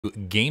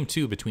Game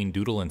 2 between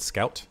Doodle and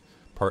Scout,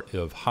 part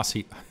of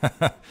Hasuleague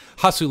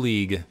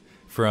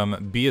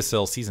from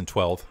BSL Season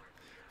 12.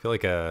 I feel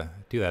like I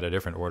do that a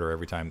different order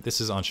every time. This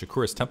is on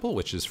Shakura's Temple,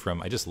 which is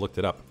from, I just looked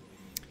it up,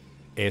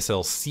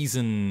 ASL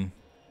Season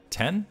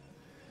 10.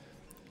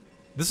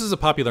 This is a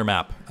popular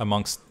map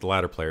amongst the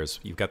ladder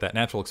players. You've got that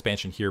natural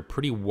expansion here,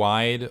 pretty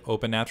wide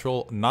open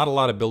natural, not a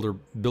lot of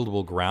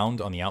buildable ground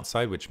on the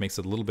outside, which makes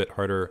it a little bit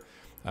harder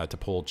to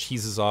pull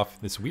cheeses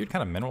off. This weird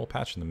kind of mineral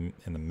patch in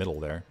the middle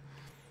there.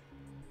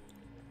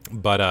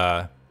 But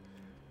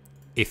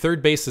a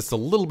third base that's a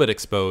little bit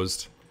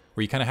exposed,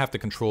 where you kind of have to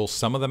control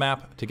some of the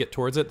map to get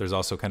towards it. There's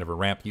also kind of a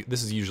ramp.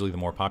 This is usually the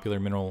more popular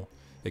mineral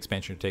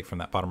expansion to take from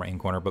that bottom right-hand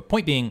corner. But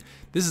point being,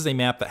 this is a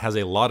map that has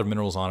a lot of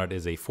minerals on it. It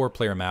is a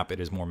 4-player map. It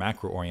is more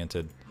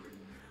macro-oriented.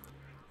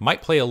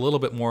 Might play a little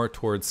bit more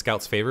towards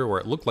Scout's favor, where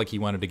it looked like he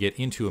wanted to get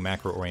into a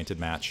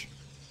macro-oriented match.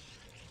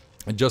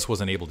 It just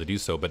wasn't able to do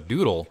so. But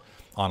Doodle,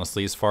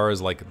 honestly, as far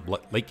as like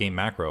late-game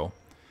macro,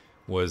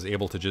 was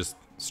able to just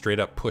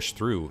straight up push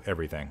through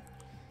everything.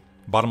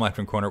 Bottom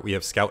left-hand corner, we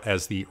have Scout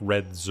as the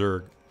red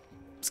Zerg.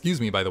 Excuse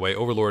me, by the way,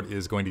 Overlord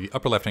is going to the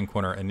upper left-hand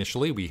corner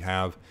initially. We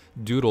have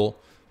Doodle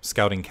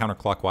scouting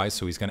counterclockwise,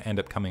 so he's going to end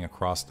up coming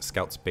across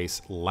Scout's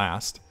base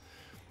last.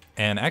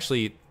 And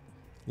actually,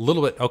 a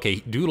little bit... Okay,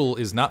 Doodle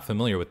is not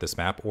familiar with this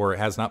map, or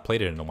has not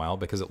played it in a while,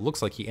 because it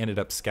looks like he ended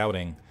up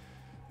scouting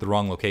the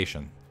wrong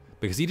location.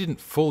 Because he didn't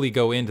fully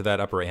go into that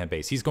upper right-hand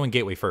base. He's going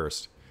gateway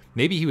first.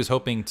 Maybe he was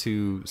hoping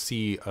to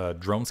see a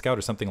drone scout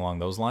or something along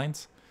those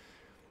lines.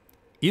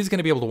 He's going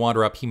to be able to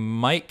wander up. He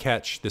might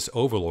catch this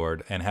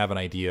Overlord and have an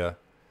idea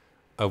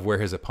of where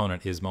his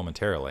opponent is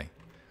momentarily,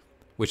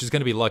 which is going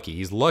to be lucky.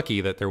 He's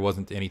lucky that there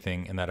wasn't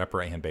anything in that upper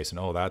right-hand base. And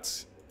oh,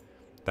 that's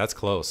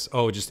close.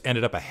 Oh, it just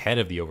ended up ahead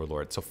of the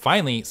Overlord. So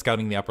finally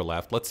scouting the upper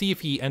left. Let's see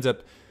if he ends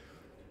up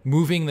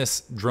moving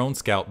this drone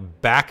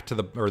scout back to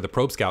the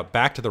probe scout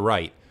back to the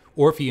right,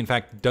 or if he, in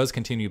fact, does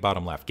continue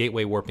bottom left.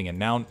 Gateway warping, and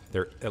now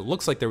it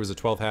looks like there was a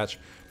 12th hatch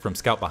from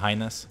Scout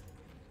behind this.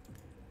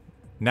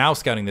 Now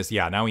scouting this,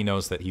 yeah, now he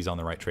knows that he's on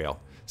the right trail.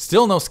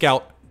 Still no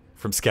scout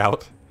from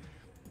Scout,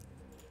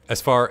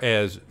 as far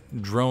as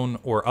drone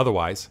or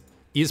otherwise.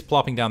 Is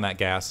plopping down that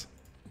gas.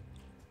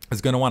 Is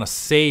going to want to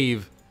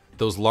save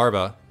those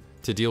larvae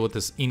to deal with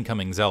this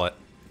incoming Zealot.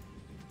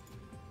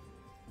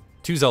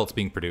 2 Zealots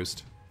being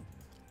produced.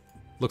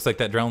 Looks like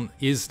that drone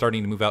is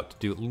starting to move out to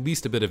do at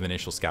least a bit of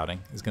initial scouting.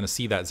 He's going to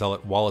see that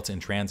Zealot while it's in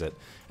transit.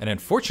 And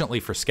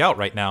unfortunately for Scout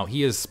right now,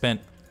 he has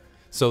spent...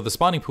 So the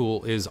spawning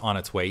pool is on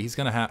its way. He's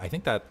going to have... I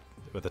think that,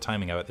 with the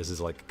timing of it, this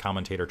is like a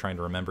commentator trying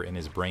to remember in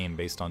his brain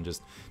based on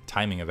just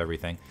timing of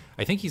everything.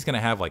 I think he's going to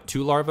have like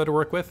 2 larvae to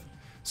work with.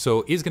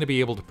 So he's going to be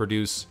able to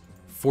produce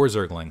 4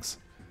 Zerglings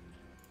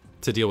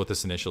to deal with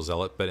this initial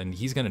Zealot. And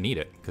he's going to need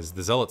it, because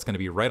the Zealot's going to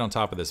be right on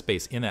top of this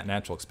base in that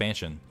natural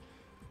expansion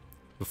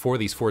before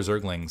these 4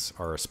 Zerglings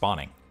are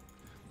spawning.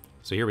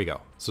 So here we go.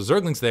 So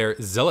Zerglings there,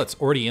 Zealot's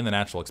already in the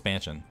natural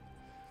expansion.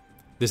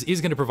 This is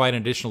going to provide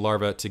an additional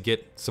larva to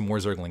get some more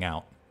Zergling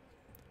out,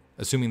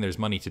 assuming there's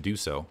money to do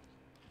so.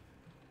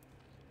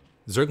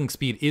 Zergling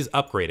speed is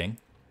upgrading,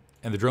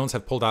 and the drones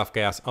have pulled off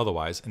gas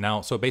otherwise. And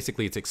now, so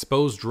basically it's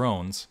exposed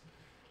drones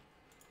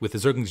with the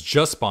Zerglings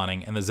just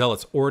spawning and the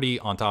Zealots already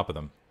on top of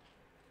them,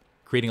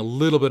 creating a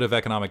little bit of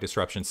economic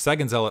disruption.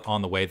 Second Zealot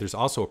on the way. There's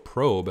also a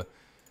probe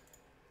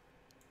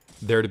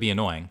there to be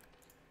annoying.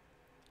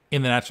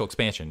 In the natural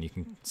expansion, you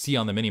can see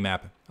on the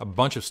mini-map a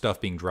bunch of stuff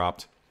being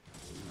dropped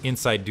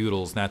inside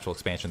Doodle's natural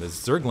expansion. The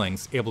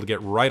Zerglings able to get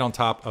right on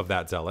top of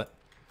that Zealot.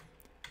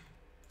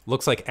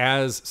 Looks like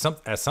as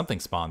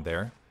something spawned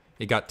there,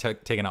 it got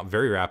taken out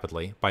very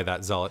rapidly by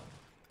that Zealot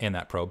and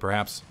that probe.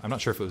 Perhaps, I'm not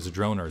sure if it was a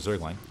drone or a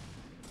Zergling.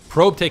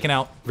 Probe taken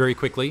out very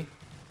quickly.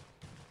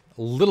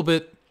 A little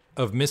bit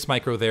of miss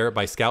micro there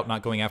by Scout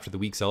not going after the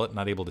weak Zealot,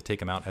 not able to take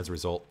him out as a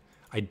result.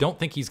 I don't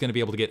think he's going to be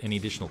able to get any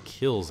additional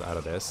kills out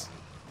of this.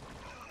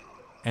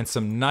 And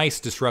some nice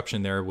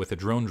disruption there with a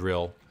drone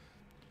drill.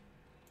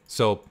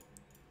 So,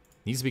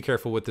 needs to be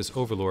careful with this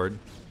Overlord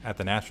at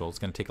the natural. It's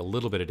going to take a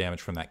little bit of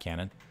damage from that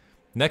cannon.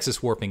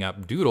 Nexus warping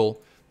up. Doodle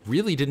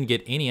really didn't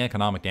get any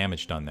economic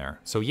damage done there.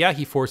 So yeah,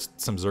 he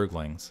forced some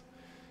Zerglings,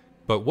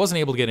 but wasn't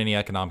able to get any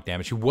economic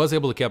damage. He was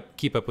able to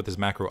keep up with his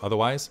macro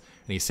otherwise,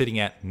 and he's sitting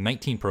at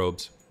 19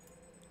 probes.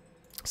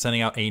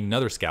 Sending out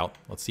another Scout.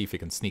 Let's see if it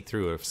can sneak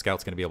through, or if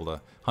Scout's going to be able to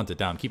hunt it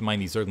down. Keep in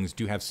mind, these Zerglings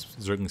do have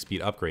Zergling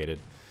speed upgraded.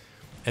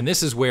 And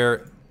this is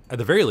where, at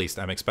the very least,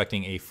 I'm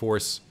expecting a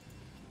force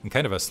and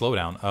kind of a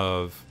slowdown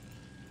of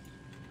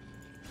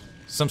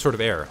some sort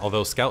of air.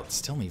 Although Scout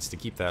still needs to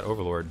keep that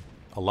Overlord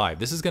alive.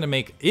 This is going to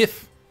make,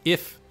 if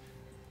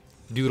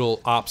Doodle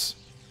opts,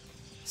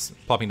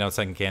 popping down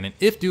second cannon,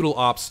 if Doodle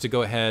opts to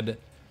go ahead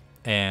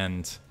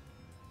and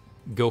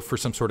go for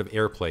some sort of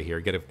airplay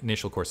here, get an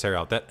initial Corsair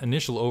out, that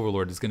initial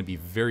Overlord is going to be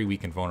very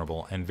weak and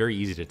vulnerable and very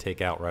easy to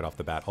take out right off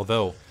the bat.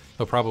 Although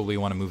he'll probably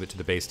want to move it to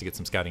the base to get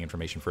some scouting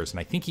information first, and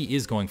I think he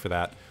is going for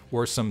that,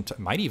 or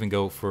might even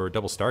go for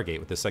double Stargate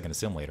with this second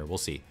assimilator. We'll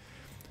see.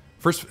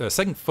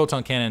 Second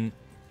photon cannon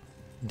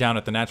down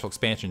at the natural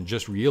expansion,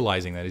 just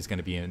realizing that he's going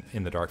to be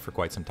in the dark for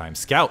quite some time.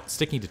 Scout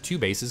sticking to 2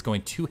 bases,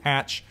 going 2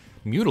 hatch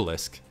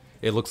Mutalisk,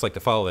 it looks like, to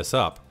follow this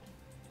up.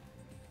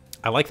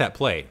 I like that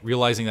play,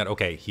 realizing that,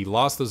 okay, he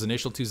lost those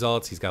initial 2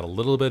 Zealots. He's got a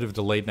little bit of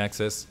delayed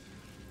Nexus.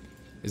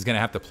 He's going to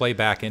have to play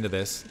back into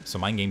this. So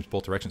Mind Games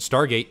both directions.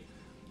 Stargate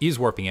is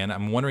warping in.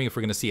 I'm wondering if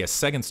we're going to see a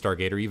second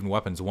Stargate or even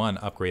Weapons 1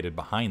 upgraded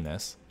behind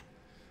this.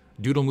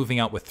 Doodle moving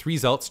out with 3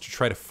 Zealots to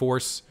try to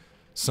force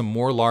some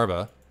more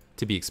larvae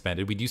to be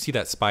expended. We do see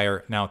that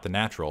Spire now at the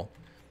natural.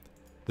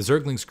 The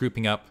Zerglings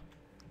grouping up,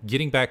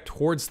 getting back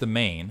towards the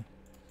main.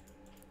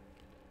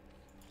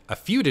 A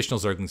few additional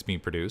Zerglings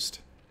being produced.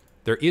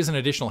 There is an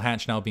additional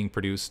hatch now being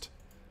produced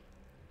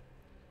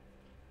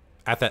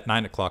at that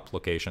 9 o'clock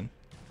location.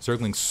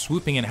 Zerglings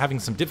swooping in, having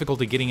some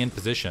difficulty getting in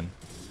position.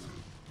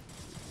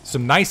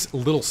 Some nice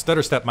little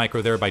stutter step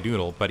micro there by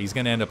Doodle, but he's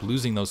going to end up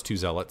losing those 2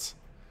 Zealots.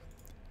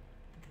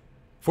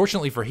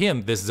 Fortunately for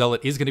him, this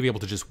Zealot is going to be able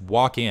to just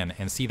walk in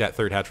and see that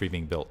 3rd hatchery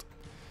being built.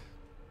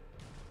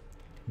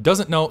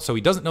 Doesn't know, so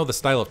he doesn't know the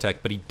style of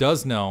tech, but he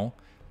does know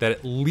that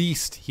at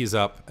least he's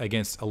up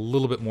against a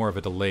little bit more of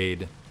a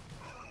delayed,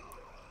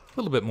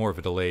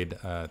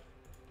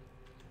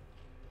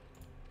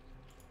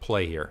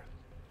 play here.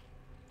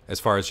 As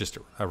far as just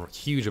a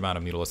huge amount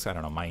of Mutalisks, I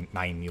don't know, 9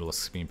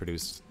 Mutalisks being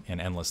produced and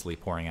endlessly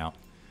pouring out.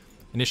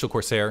 Initial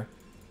Corsair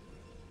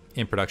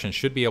in production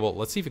should be able,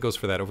 let's see if it goes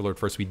for that Overlord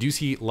first. We do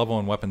see level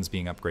 1 weapons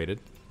being upgraded.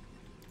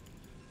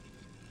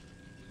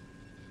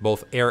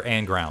 Both air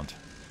and ground.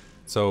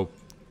 So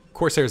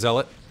Corsair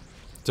Zealot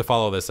to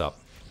follow this up.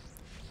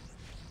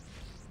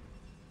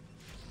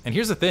 And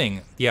here's the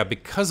thing, yeah,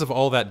 because of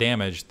all that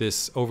damage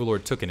this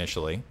Overlord took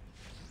initially,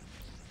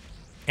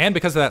 and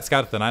because of that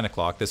scout at the 9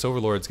 o'clock, this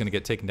Overlord's going to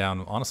get taken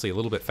down, honestly, a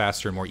little bit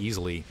faster and more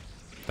easily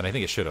than I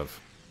think it should have.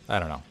 I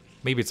don't know.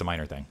 Maybe it's a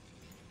minor thing.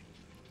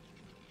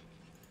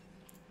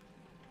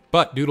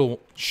 But Doodle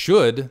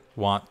should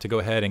want to go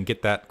ahead and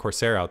get that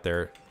Corsair out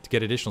there to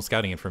get additional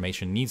scouting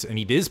information. And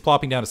he is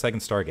plopping down a second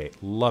Stargate.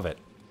 Love it.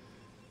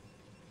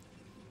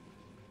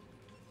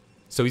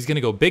 So he's going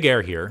to go big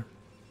air here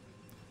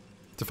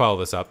to follow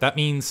this up. That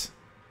means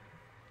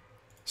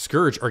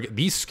Scourge, or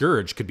these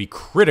Scourge could be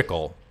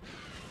critical.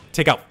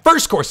 Take out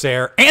first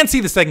Corsair and see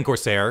the second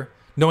Corsair,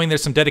 knowing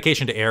there's some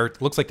dedication to air.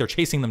 It looks like they're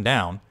chasing them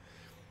down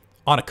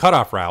on a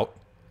cutoff route.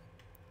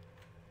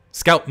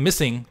 Scout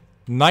missing.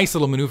 Nice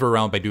little maneuver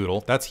around by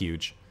Doodle. That's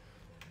huge.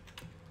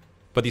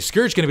 But the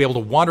Scourge going to be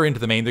able to wander into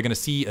the main. They're going to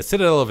see a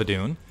Citadel of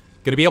Adun.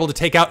 Going to be able to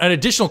take out an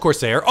additional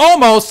Corsair.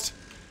 Almost!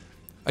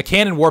 A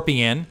cannon warping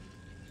in.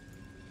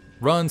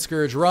 Run,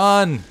 Scourge,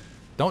 run!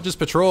 Don't just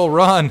patrol,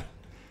 run!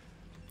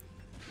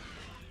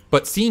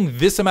 But seeing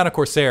this amount of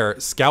Corsair,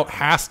 Scout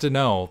has to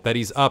know that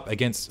he's up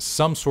against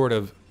some sort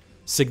of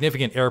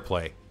significant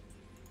airplay.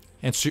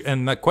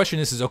 And the question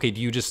is okay,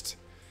 do you just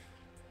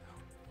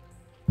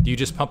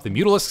pump the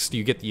Mutalisks? Do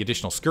you get the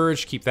additional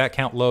Scourge? Keep that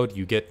count low? Do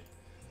you get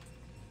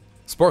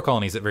Spore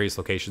Colonies at various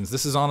locations?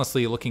 This is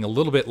honestly looking a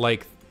little bit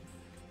like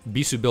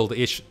Bisu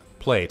build-ish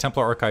play.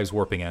 Templar Archives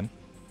warping in.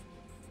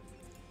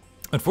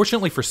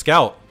 Unfortunately for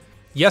Scout,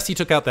 yes, he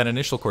took out that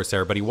initial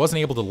Corsair, but he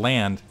wasn't able to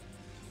land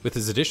with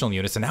his additional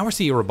units. And now we're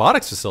seeing a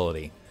robotics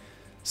facility.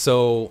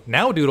 So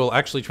now Doodle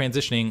actually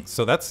transitioning,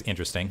 so that's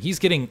interesting. He's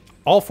getting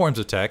all forms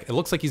of tech. It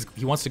looks like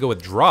he wants to go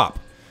with drop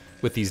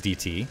with these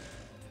DT.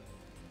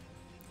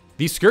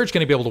 These Scourge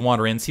going to be able to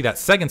wander in, see that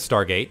second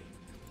Stargate,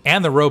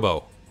 and the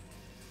Robo.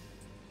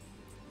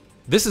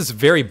 This is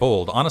very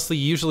bold. Honestly,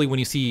 usually when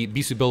you see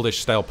Bisu Buildish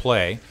style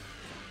play,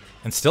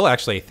 and still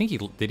actually, I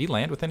think did he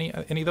land with any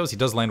of those? He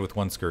does land with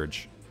 1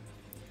 Scourge.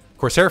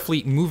 Corsair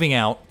fleet moving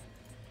out.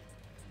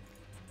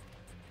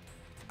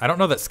 I don't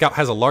know that Scout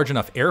has a large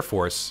enough air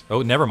force.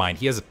 Oh, never mind.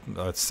 He has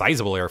a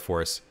sizable air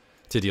force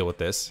to deal with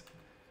this.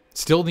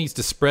 Still needs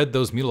to spread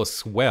those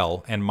Mutalisks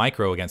well and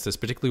micro against this,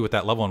 particularly with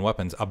that level 1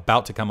 weapons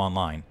about to come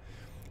online.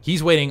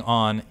 He's waiting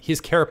on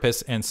his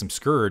Carapace and some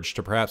Scourge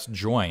to perhaps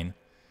join.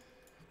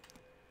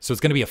 So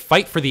it's going to be a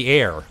fight for the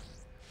air.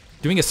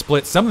 Doing a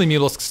split. Some of the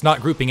Mutalisks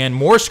not grouping in.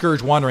 More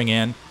Scourge wandering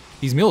in.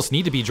 These Mutalisks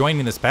need to be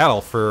joining this battle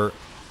for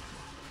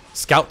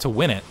Scout to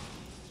win it.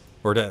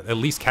 Or to at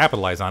least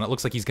capitalize on it.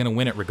 Looks like he's going to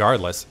win it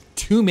regardless.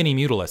 Too many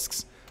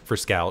Mutalisks for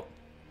Scout.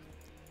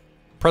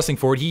 Pressing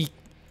forward. He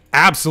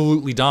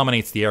absolutely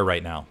dominates the air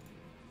right now.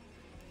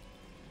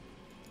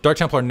 Dark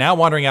Templar now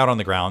wandering out on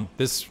the ground.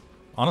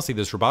 Honestly,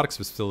 this robotics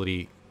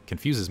facility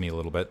confuses me a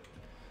little bit.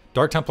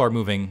 Dark Templar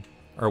moving,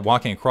 or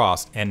walking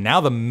across. And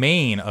now the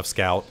main of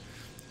Scout.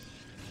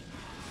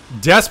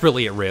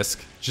 Desperately at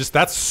risk. Just,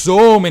 that's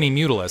so many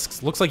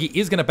Mutalisks. Looks like he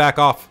is going to back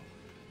off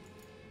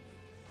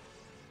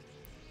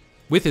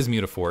with his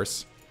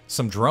Mutaforce.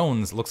 Some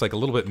drones looks like a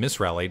little bit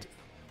misrallied.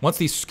 Once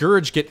these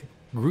Scourge get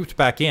grouped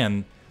back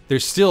in,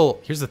 there's still...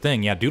 Here's the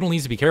thing. Yeah, Doodle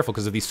needs to be careful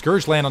because if these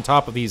Scourge land on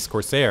top of these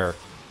Corsair,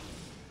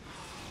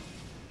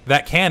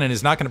 that cannon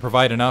is not going to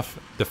provide enough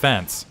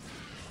defense.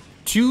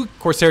 2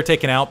 Corsair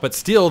taken out, but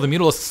still the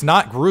Mutalisks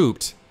not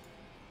grouped.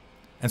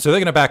 And so they're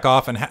going to back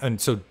off. And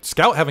so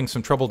Scout having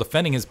some trouble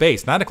defending his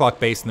base. 9 o'clock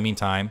base in the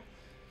meantime.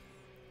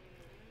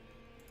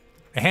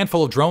 A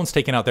handful of drones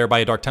taken out there by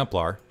a Dark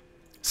Templar.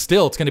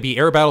 Still, it's going to be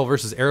air battle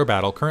versus air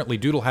battle. Currently,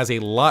 Doodle has a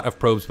lot of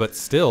probes, but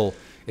still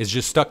is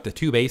just stuck to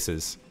 2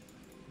 bases.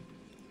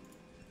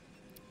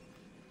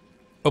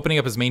 Opening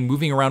up his main,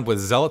 moving around with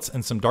Zealots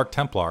and some Dark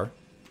Templar.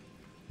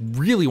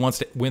 Really wants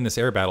to win this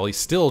air battle. He's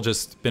still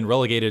just been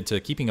relegated to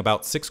keeping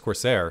about 6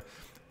 Corsair.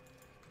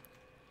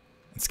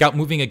 Scout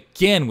moving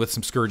again with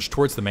some Scourge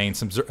towards the main.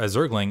 Some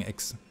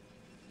Zergling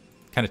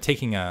kind of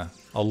taking a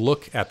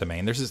look at the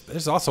main.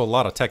 There's also a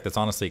lot of tech that's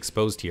honestly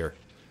exposed here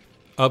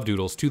of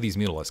Doodles to these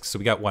Mutalisks. So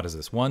we got, what is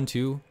this? 1,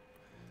 2,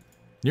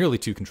 nearly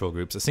 2 control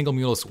groups. A single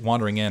Mutalisk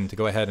wandering in to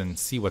go ahead and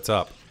see what's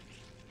up.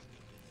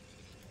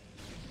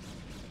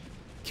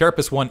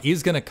 Carapace 1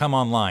 is going to come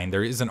online.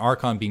 There is an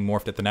Archon being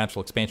morphed at the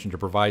natural expansion to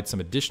provide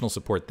some additional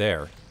support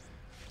there.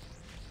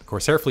 The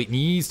Corsair fleet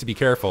needs to be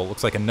careful.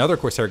 Looks like another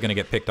Corsair going to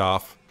get picked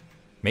off.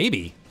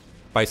 Maybe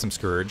by some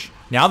Scourge.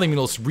 Now the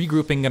Mutalisks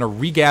regrouping, going to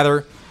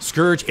regather.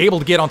 Scourge able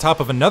to get on top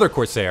of another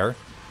Corsair.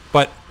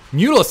 But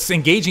Mutalisks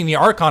engaging the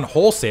Archon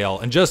wholesale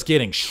and just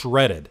getting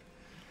shredded.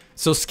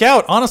 So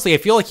Scout, honestly, I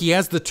feel like he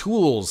has the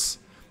tools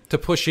to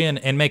push in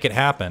and make it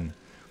happen.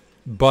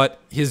 But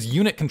his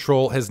unit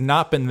control has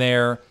not been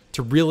there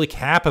to really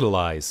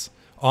capitalize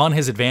on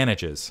his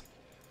advantages.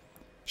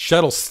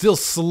 Shuttle still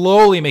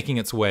slowly making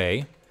its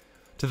way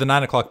to the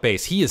 9 o'clock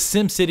base. He is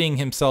sim-sitting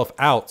himself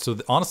out, so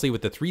honestly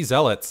with the 3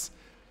 Zealots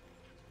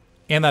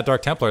and that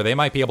Dark Templar, they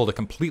might be able to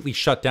completely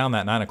shut down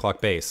that 9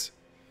 o'clock base.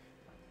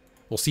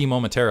 We'll see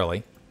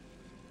momentarily.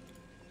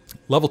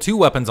 Level 2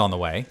 weapons on the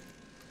way.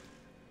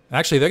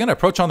 Actually, they're going to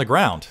approach on the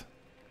ground.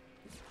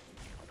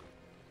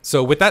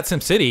 So with that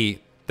SimCity,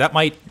 that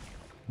might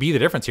be the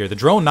difference here. The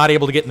drone not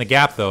able to get in the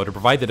gap, though, to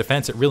provide the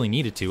defense it really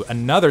needed to.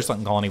 Another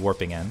Sunken Colony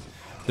warping in.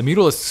 The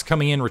Mutalisks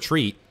coming in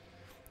retreat.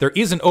 There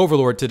is an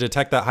Overlord to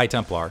detect that High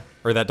Templar,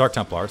 or that Dark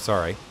Templar,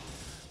 sorry.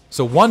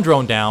 So 1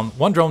 drone down,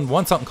 1 drone,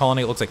 1 Sunken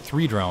Colony, it looks like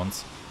 3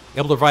 drones.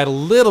 Able to provide a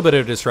little bit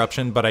of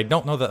disruption, but I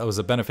don't know that that was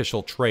a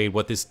beneficial trade.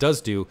 What this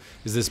does do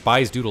is this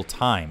buys Doodle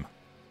time.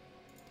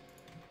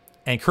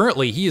 And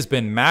currently, he has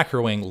been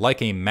macroing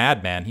like a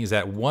madman. He's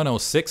at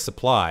 106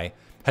 supply,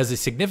 has a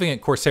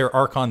significant Corsair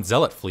Archon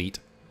Zealot fleet.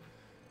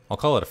 I'll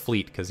call it a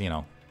fleet because, you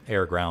know,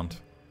 air, ground.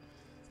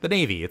 The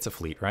Navy, it's a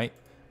fleet, right?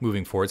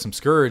 Moving forward, some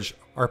Scourge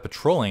are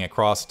patrolling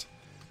across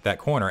that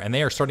corner, and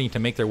they are starting to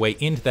make their way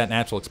into that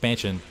natural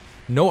expansion.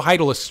 No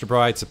Hydralisks to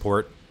provide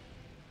support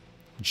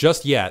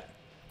just yet.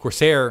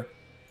 Corsair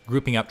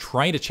grouping up,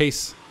 trying to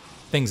chase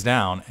things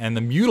down, and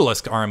the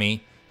Mutalisk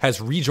army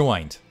has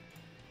rejoined.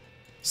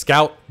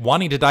 Scout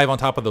wanting to dive on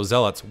top of those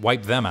Zealots,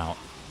 wipe them out.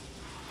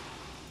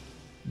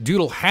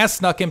 Doodle has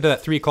snuck into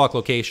that 3 o'clock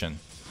location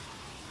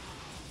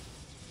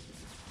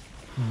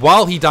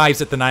while he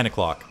dives at the 9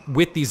 o'clock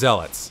with these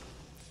Zealots.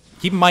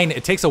 Keep in mind,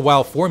 it takes a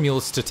while for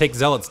Mules to take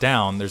Zealots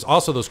down. There's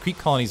also those creep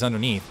colonies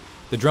underneath.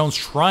 The drones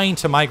trying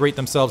to migrate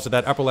themselves to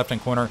that upper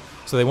left-hand corner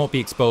so they won't be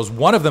exposed.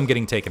 One of them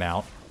getting taken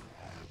out.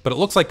 But it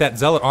looks like that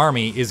Zealot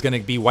army is going to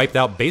be wiped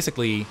out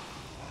basically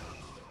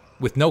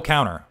with no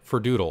counter for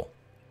Doodle.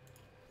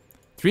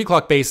 3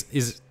 o'clock base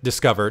is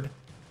discovered.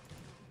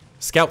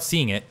 Scout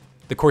seeing it.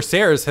 The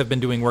Corsairs have been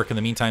doing work in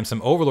the meantime.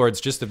 Some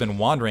Overlords just have been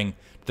wandering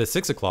to the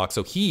 6 o'clock.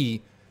 So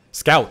he,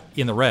 Scout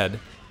in the red.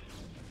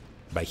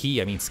 By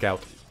he, I mean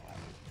Scout.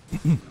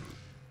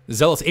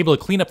 Zealot's able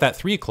to clean up that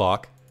 3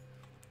 o'clock.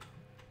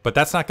 But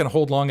that's not going to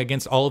hold long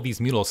against all of these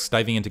Mutalisks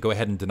diving in to go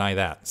ahead and deny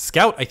that.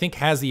 Scout, I think,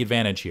 has the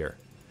advantage here.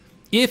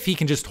 If he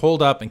can just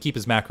hold up and keep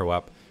his macro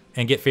up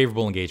and get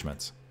favorable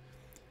engagements.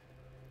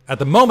 At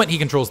the moment, he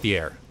controls the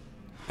air.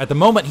 At the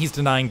moment, he's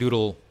denying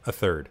Doodle a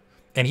 3rd.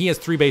 And he has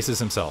 3 bases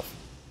himself.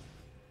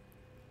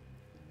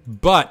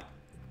 But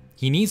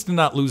he needs to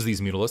not lose these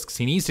Mutalisks.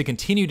 He needs to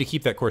continue to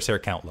keep that Corsair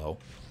count low.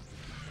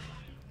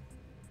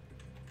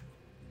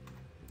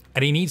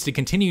 And he needs to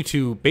continue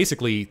to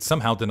basically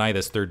somehow deny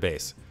this 3rd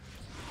base.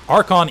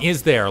 Archon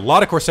is there. A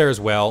lot of Corsair as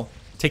well.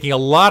 Taking a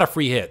lot of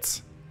free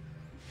hits.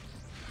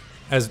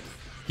 As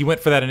he went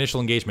for that initial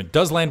engagement.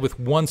 Does land with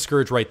 1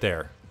 Scourge right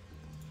there.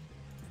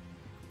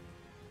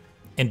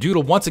 And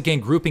Doodle once again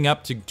grouping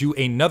up to do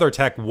another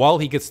attack while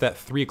he gets that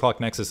 3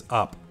 o'clock Nexus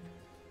up.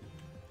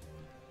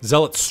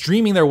 Zealots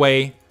streaming their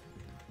way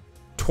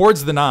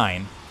towards the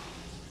 9.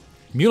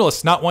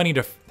 Mutalisks not wanting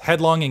to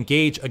headlong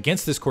engage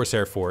against this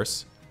Corsair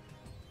force.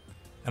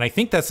 And I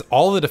think that's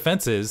all the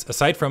defenses,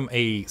 aside from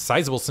a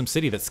sizable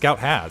SimCity that Scout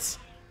has.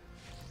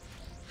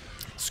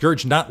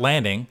 Scourge not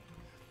landing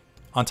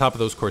on top of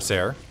those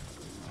Corsair.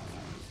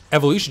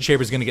 Evolution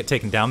Shaper is going to get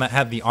taken down. That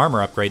had the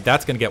armor upgrade.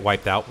 That's going to get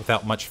wiped out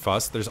without much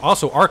fuss. There's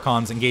also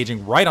Archons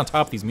engaging right on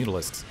top of these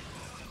Mutalisks.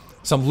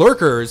 Some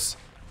Lurkers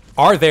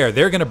are there.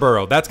 They're going to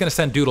burrow. That's going to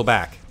send Doodle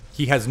back.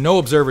 He has no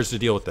observers to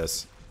deal with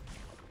this.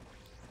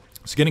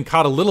 He's getting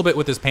caught a little bit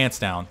with his pants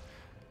down.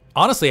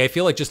 Honestly, I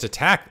feel like just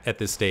attack at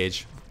this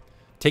stage.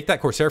 Take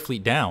that Corsair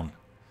fleet down.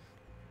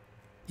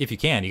 If you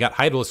can. You got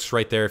Hydralisks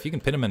right there. If you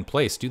can pin them in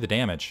place, do the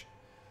damage.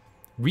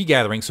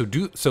 Regathering.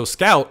 So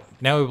Scout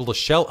now able to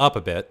shell up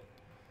a bit.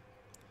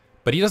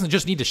 But he doesn't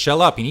just need to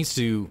shell up. He needs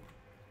to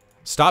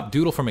stop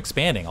Doodle from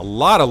expanding. A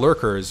lot of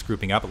lurkers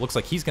grouping up. It looks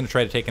like he's going to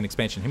try to take an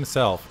expansion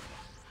himself.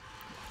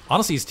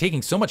 Honestly, he's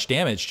taking so much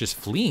damage just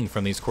fleeing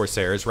from these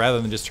Corsairs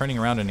rather than just turning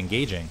around and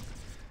engaging.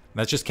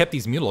 That's just kept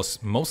these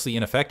Mutalisks mostly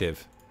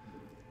ineffective.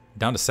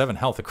 Down to 7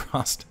 health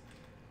across.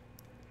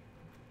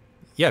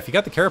 Yeah, if you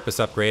got the Carapace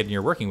upgrade and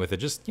you're working with it,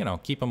 just, you know,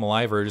 keep them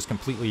alive or just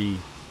completely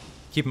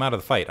keep them out of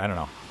the fight. I don't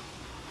know.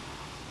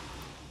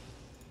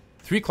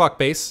 3 o'clock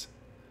base.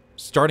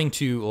 Starting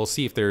to, we'll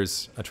see if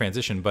there's a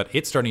transition, but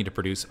it's starting to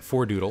produce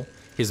for Doodle.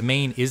 His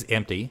main is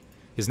empty.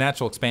 His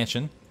natural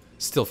expansion,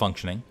 still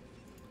functioning.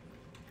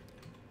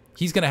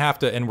 He's going to have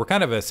to, and we're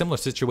kind of a similar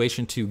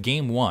situation to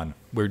game 1,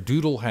 where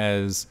Doodle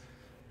has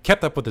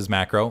kept up with his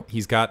macro.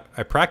 He's got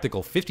a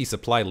practical 50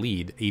 supply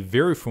lead, a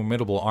very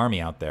formidable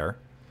army out there.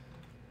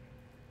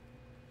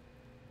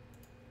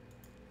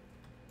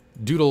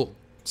 Doodle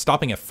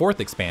stopping a 4th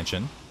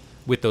expansion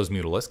with those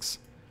Mutalisks.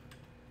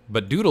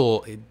 But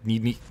Doodle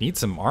needs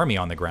some army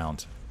on the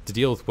ground to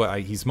deal with what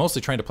he's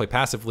mostly trying to play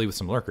passively with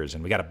some lurkers.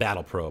 And we got a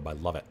battle probe. I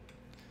love it.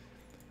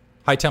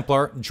 High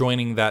Templar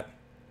joining that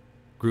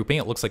grouping.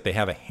 It looks like they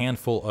have a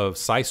handful of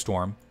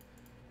Psystorm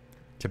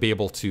to be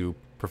able to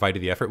provide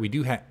the effort. We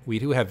do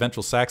have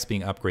Ventral Sacs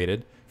being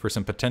upgraded for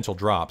some potential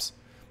drops.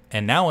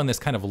 And now in this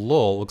kind of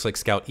lull, it looks like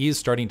Scout is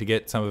starting to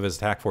get some of his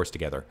attack force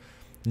together.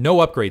 No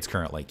upgrades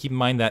currently. Keep in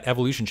mind that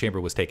Evolution Chamber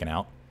was taken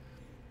out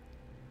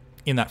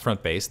in that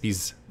front base.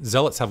 These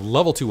Zealots have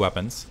level 2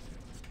 weapons.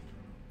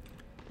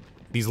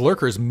 These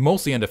Lurkers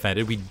mostly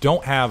undefended. We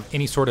don't have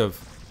any sort of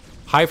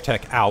Hive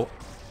Tech out.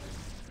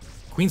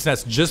 Queen's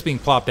Nest just being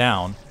plopped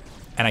down.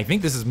 And I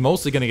think this is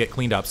mostly going to get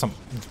cleaned up. Some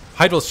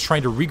Hydralisks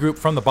trying to regroup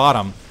from the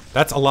bottom.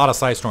 That's a lot of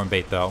Psystorm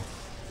bait, though.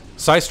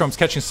 Psystorm's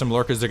catching some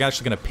Lurkers. They're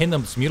actually going to pin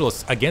those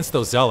Mutalisks against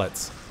those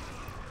Zealots.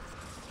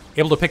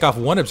 Able to pick off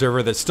one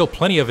Observer. There's still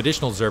plenty of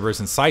additional Observers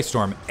and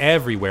Psystorm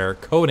everywhere,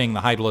 coating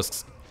the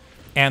Hydralisks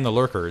and the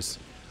Lurkers.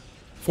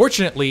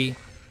 Fortunately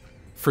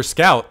for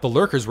Scout, the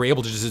Lurkers were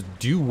able to just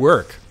do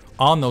work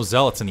on those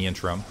Zealots in the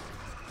interim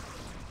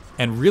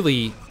and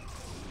really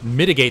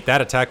mitigate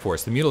that attack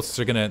force. The Mutalisks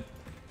are going to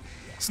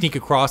sneak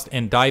across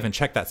and dive and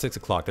check that 6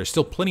 o'clock. There's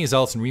still plenty of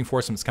Zealots and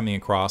reinforcements coming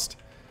across.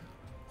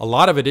 A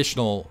lot of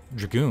additional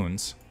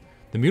Dragoons.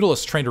 The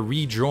Mutalisks trying to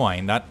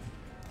rejoin.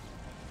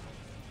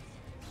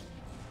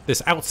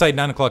 This outside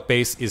 9 o'clock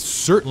base is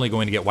certainly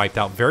going to get wiped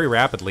out very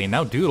rapidly, and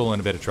now Doodle in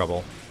a bit of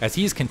trouble, as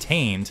he's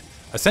contained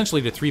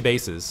essentially to 3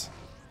 bases,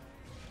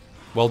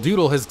 while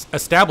Doodle has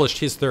established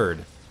his 3rd.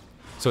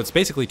 So it's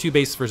basically 2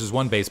 bases versus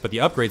 1 base, but the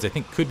upgrades, I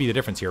think, could be the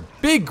difference here.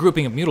 Big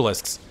grouping of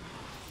Mutalisks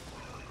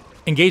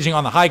engaging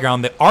on the high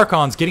ground. The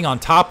Archon's getting on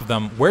top of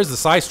them. Where's the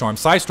Psystorm?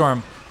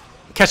 Psystorm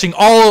catching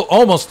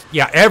almost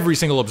every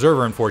single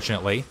Observer,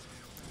 unfortunately.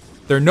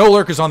 There are no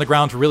Lurkers on the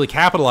ground to really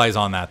capitalize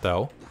on that,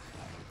 though.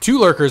 2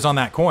 Lurkers on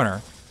that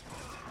corner.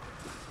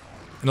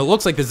 And it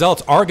looks like the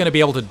Zealots are going to be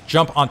able to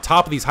jump on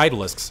top of these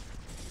Hydralisks.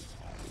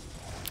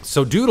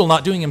 So Doodle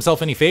not doing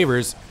himself any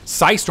favors,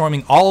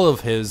 Psystorming all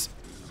of his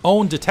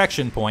own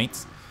detection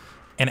points,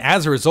 and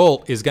as a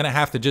result is going to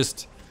have to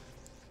just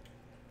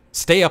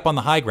stay up on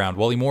the high ground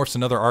while he morphs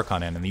another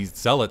Archon in. And these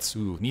Zealots,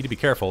 need to be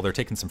careful. They're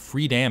taking some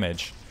free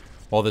damage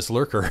while this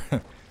Lurker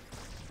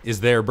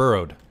is there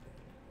burrowed.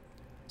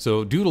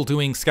 So Doodle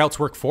doing Scout's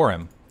work for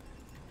him.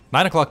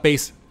 9 o'clock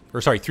base,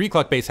 or sorry, 3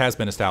 o'clock base has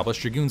been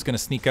established. Dragoon's going to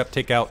sneak up,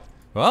 take out,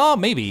 well,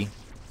 maybe.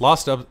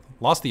 Lost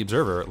the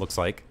Observer, it looks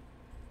like.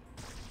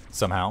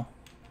 Somehow.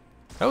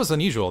 That was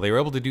unusual. They were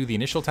able to do the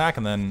initial attack,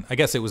 and then I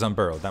guess it was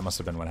unburrowed. That must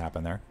have been what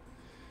happened there.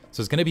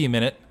 So it's going to be a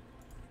minute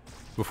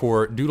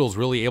before Doodle's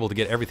really able to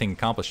get everything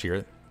accomplished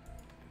here.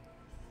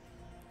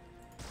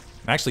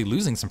 Actually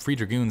losing some free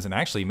Dragoons and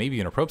actually maybe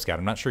even a Probe Scout.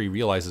 I'm not sure he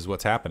realizes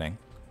what's happening.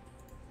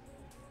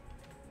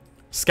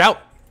 Scout,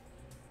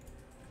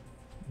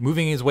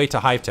 moving his way to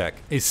Hive Tech,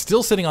 is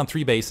still sitting on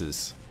 3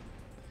 bases.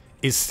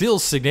 Is still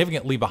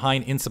significantly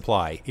behind in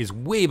supply. Is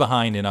way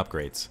behind in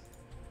upgrades.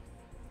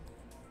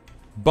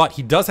 But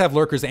he does have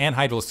Lurkers and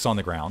Hydralisks on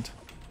the ground.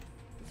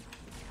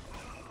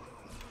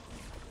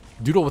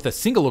 Doodle with a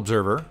single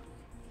Observer.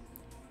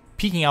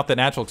 Peeking out the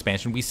natural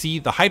expansion. We see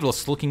the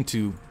Hydralisks looking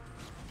to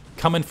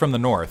come in from the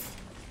north.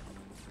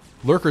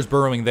 Lurkers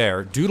burrowing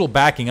there. Doodle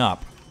backing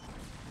up.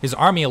 His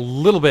army a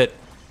little bit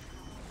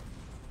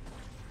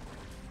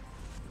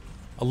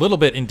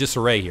in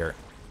disarray here.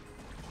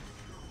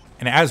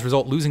 And as a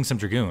result, losing some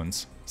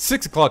Dragoons.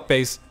 6 o'clock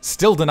base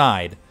still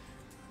denied.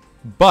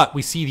 But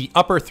we see the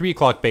upper 3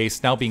 o'clock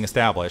base now being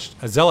established.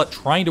 A Zealot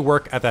trying to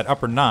work at that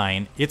upper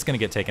 9. It's going to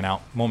get taken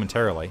out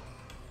momentarily.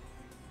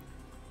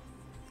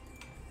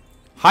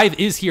 Hive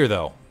is here,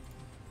 though.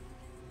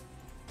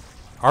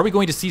 Are we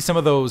going to see some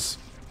of those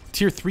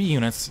tier 3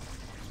 units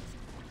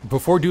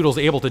before Doodle's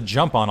able to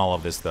jump on all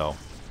of this, though?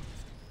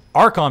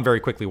 Archon very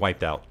quickly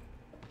wiped out.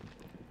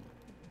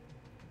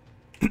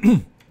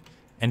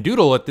 And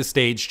Doodle at this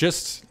stage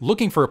just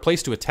looking for a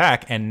place to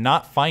attack and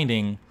not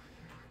finding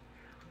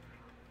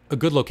a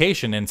good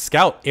location, and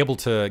Scout able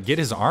to get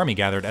his army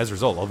gathered as a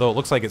result, although it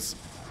looks like it's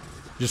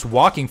just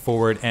walking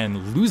forward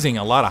and losing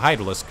a lot of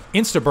Hydralisk.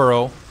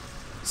 Insta-burrow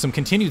Some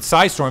continued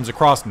side storms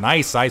across.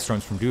 Nice side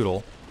storms from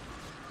Doodle.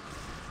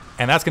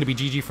 And that's going to be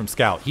GG from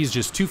Scout. He's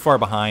just too far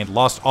behind,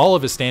 lost all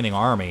of his standing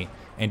army,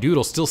 and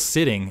Doodle still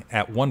sitting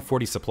at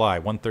 140 supply,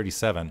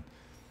 137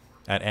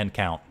 at end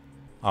count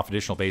off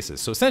additional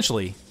bases. So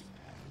essentially,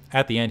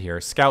 at the end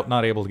here, Scout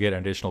not able to get an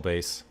additional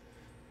base.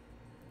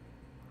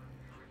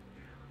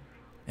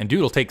 And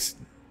Doodle takes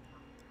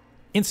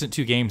instant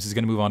 2 games. He's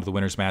going to move on to the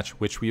winner's match,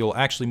 which we will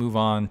actually move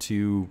on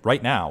to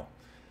right now,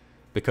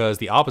 because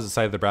the opposite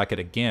side of the bracket,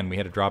 again, we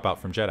had a dropout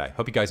from Jedi.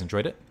 Hope you guys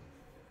enjoyed it.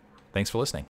 Thanks for listening.